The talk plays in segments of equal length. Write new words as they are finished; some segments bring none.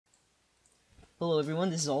Hello everyone,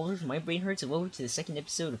 this is Oliver from My Brain Hurts, and welcome to the second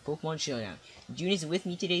episode of Pokemon Showdown. June isn't with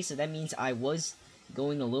me today, so that means I was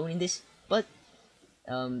going alone in this, but,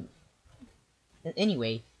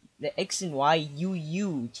 anyway, the X and Y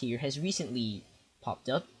UU tier has recently popped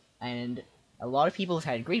up, and a lot of people have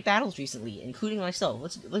had great battles recently, including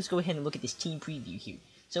myself. Let's go ahead and look at this team preview here.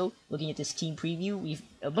 So, looking at this team preview, we've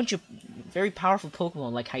a bunch of very powerful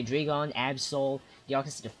Pokemon like Hydreigon, Absol,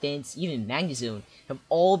 Deoxys Defense, even Magnezone have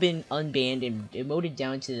all been unbanned and demoted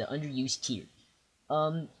down to the underused tier.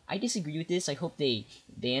 I disagree with this. I hope they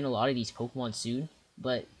ban a lot of these Pokemon soon,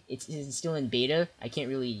 but it's still in beta. I can't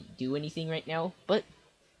really do anything right now, but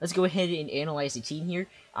let's go ahead and analyze the team here.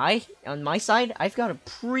 On my side, I've got a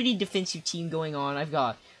pretty defensive team going on. I've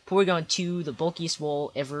got Porygon 2, the bulkiest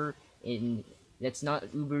wall ever, that's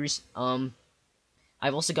not Uber's.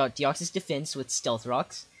 I've also got Deoxys Defense with Stealth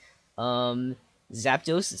Rocks.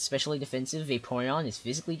 Zapdos is especially defensive. Vaporeon is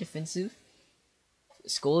physically defensive.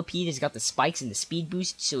 Scolipede has got the spikes and the speed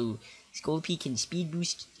boost, so Scolipede can speed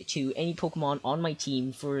boost to any Pokemon on my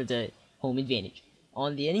team for the home advantage.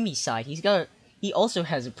 On the enemy side, he also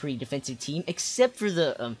has a pretty defensive team, except for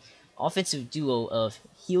the offensive duo of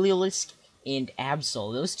Heliolisk and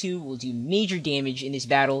Absol. Those two will do major damage in this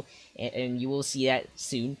battle, and you will see that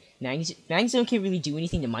soon. Magnezone can't really do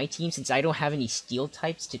anything to my team since I don't have any steel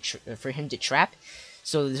types for him to trap.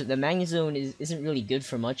 So the Magnezone isn't really good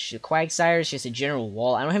for much. The Quagsire is just a general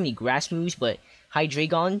wall. I don't have any grass moves, but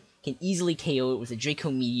Hydreigon can easily KO it with a Draco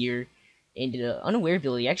Meteor. And the Unaware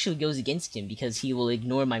ability actually goes against him because he will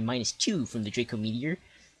ignore my -2 from the Draco Meteor.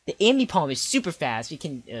 The Ambipom is super fast. It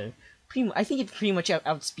can I think it pretty much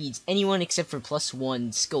outspeeds anyone except for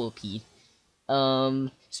 +1 Scolipede.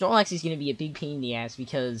 Snorlax is going to be a big pain in the ass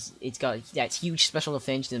because it's got that huge special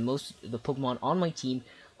defense, and most of the Pokemon on my team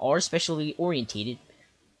are specially orientated.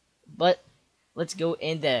 But let's go,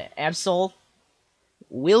 and the Absol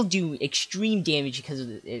will do extreme damage because of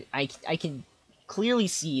it. I can clearly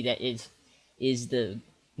see that it is the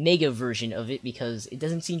Mega version of it because it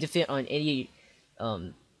doesn't seem to fit on any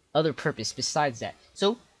other purpose besides that.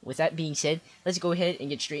 So, with that being said, let's go ahead and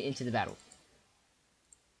get straight into the battle.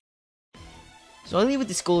 So I lead with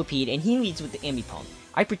the Scolipede, and he leads with the Ambipom.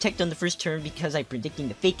 I protect on the first turn because I'm predicting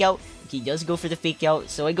the Fake Out. He does go for the Fake Out,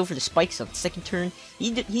 so I go for the Spikes on the second turn.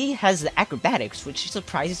 He has the Acrobatics, which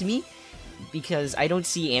surprises me because I don't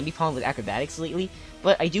see Ambipom with Acrobatics lately.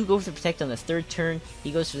 But I do go for the Protect on the third turn. He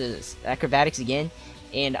goes for the Acrobatics again,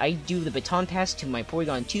 and I do the Baton Pass to my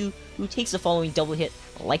Porygon 2, who takes the following double hit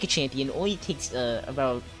like a champion. Only takes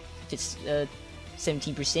about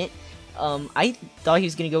 17%. I thought he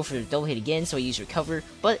was going to go for the double hit again, so I used Recover,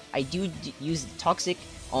 but I do use the Toxic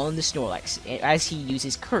on the Snorlax, as he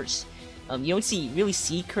uses Curse. You don't really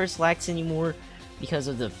see Curse Lax anymore because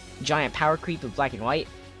of the giant power creep of Black and White,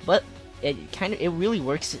 but it really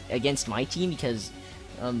works against my team because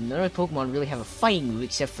none of the Pokemon really have a fighting move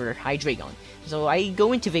except for Hydreigon. So I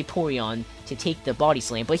go into Vaporeon to take the Body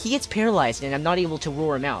Slam, but he gets paralyzed and I'm not able to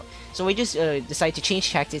roar him out. So I just decide to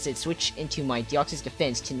change tactics and switch into my Deoxys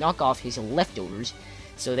Defense to knock off his leftovers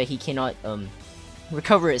so that he cannot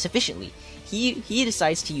recover as efficiently. He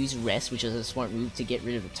decides to use Rest, which is a smart move to get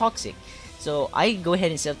rid of the Toxic. So I go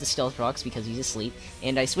ahead and set up the Stealth Rocks because he's asleep,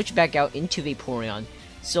 and I switch back out into Vaporeon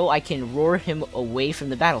so I can roar him away from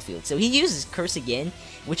the battlefield. So he uses Curse again,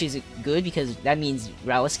 which is good because that means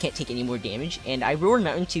Rallis can't take any more damage, and I roar him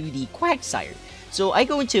out into the Quagsire. So I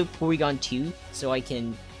go into Porygon 2, so I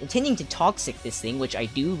can, intending to Toxic this thing, which I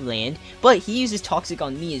do land, but he uses Toxic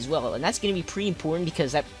on me as well, and that's going to be pretty important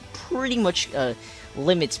because that pretty much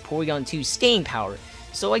limits Porygon 2's staying power.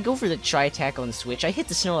 So I go for the Tri-Attack on the switch, I hit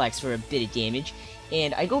the Snorlax for a bit of damage,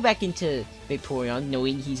 and I go back into Vaporeon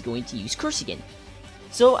knowing he's going to use Curse again.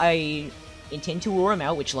 So I intend to roar him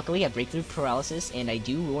out, which luckily I break through paralysis, and I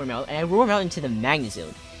do roar him out, and I roar him out into the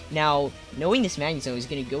Magnezone. Now, knowing this Magnezone is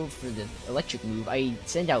going to go for the electric move, I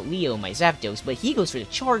send out Leo, my Zapdos, but he goes for the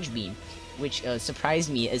Charge Beam, which surprised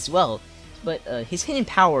me as well. But his hidden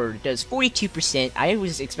power does 42%. I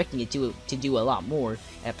was expecting it to do a lot more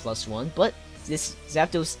at +1, but this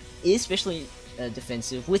Zapdos is especially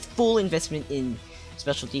defensive with full investment in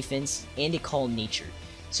special defense and a calm nature.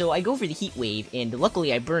 So I go for the Heat Wave, and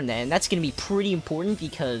luckily I burn that, and that's going to be pretty important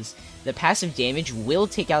because the passive damage will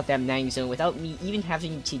take out that Magnezone without me even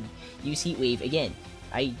having to use Heat Wave again.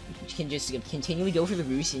 I can just continually go for the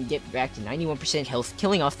Roost and get back to 91% health,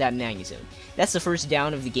 killing off that Magnezone. That's the first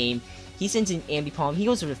down of the game. He sends in Ambipom, he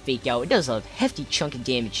goes for the Fake Out, it does a hefty chunk of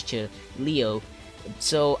damage to Leo.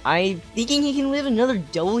 So I'm thinking he can live another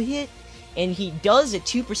double hit, and he does at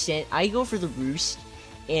 2%. I go for the Roost,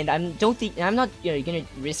 and I'm not gonna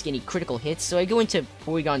risk any critical hits, so I go into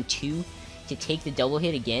Porygon 2 to take the double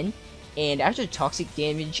hit again, and after the toxic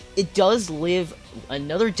damage, it does live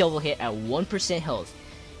another double hit at 1% health.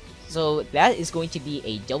 So that is going to be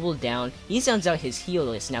a double down. He sends out his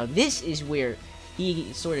healless. Now this is where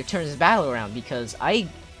he sort of turns the battle around, because I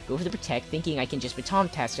go for the protect thinking I can just baton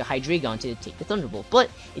task to Hydreigon to take the Thunderbolt, but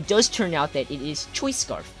it does turn out that it is Choice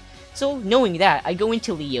Scarf. So knowing that, I go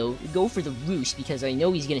into Leo, go for the Roost because I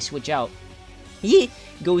know he's going to switch out. He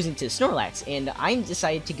goes into Snorlax, and I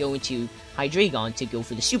decided to go into Hydreigon to go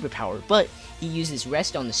for the superpower, but he uses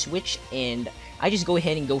Rest on the switch, and I just go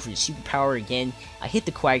ahead and go for the superpower again. I hit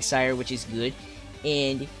the Quagsire, which is good,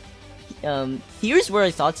 and here's where I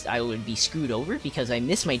thought I would be screwed over, because I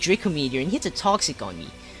missed my Draco Meteor and hits a Toxic on me.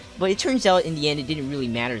 But it turns out in the end it didn't really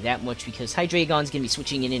matter that much, because Hydreigon's going to be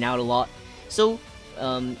switching in and out a lot, so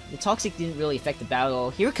the Toxic didn't really affect the battle at all.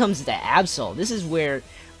 Here comes the Absol. This is where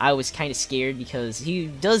I was kind of scared, because he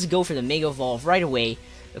does go for the Mega Evolve right away.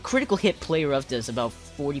 A critical hit Play Rough does about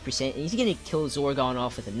 40%, and he's gonna kill Zorgon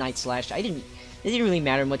off with a Night Slash. It didn't really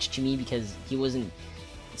matter much to me because he wasn't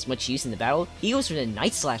as much use in the battle. He goes for the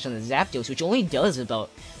Night Slash on the Zapdos, which only does about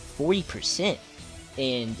 40%,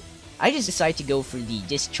 and I just decided to go for the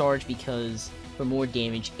Discharge because for more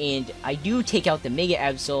damage, and I do take out the Mega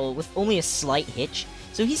Absol with only a slight hitch.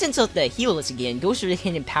 So he sends out the Healless again, goes for the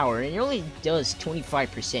Hidden Power, and it only does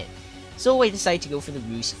 25%. So I decided to go for the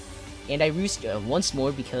Roost, and I Roost once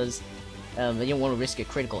more because I didn't want to risk a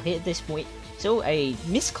critical hit at this point. So I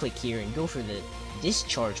misclick here and go for the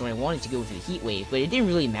Discharge when I wanted to go for the Heat Wave, but it didn't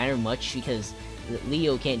really matter much because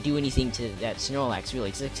Leo can't do anything to that Snorlax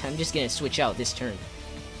really, so I'm just going to switch out this turn.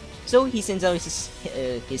 So he sends out his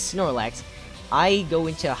Snorlax. I go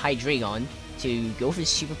into Hydreigon to go for the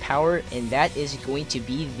superpower, and that is going to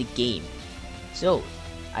be the game. So,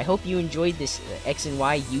 I hope you enjoyed this X and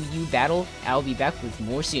Y UU battle. I'll be back with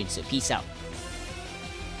more soon, so peace out.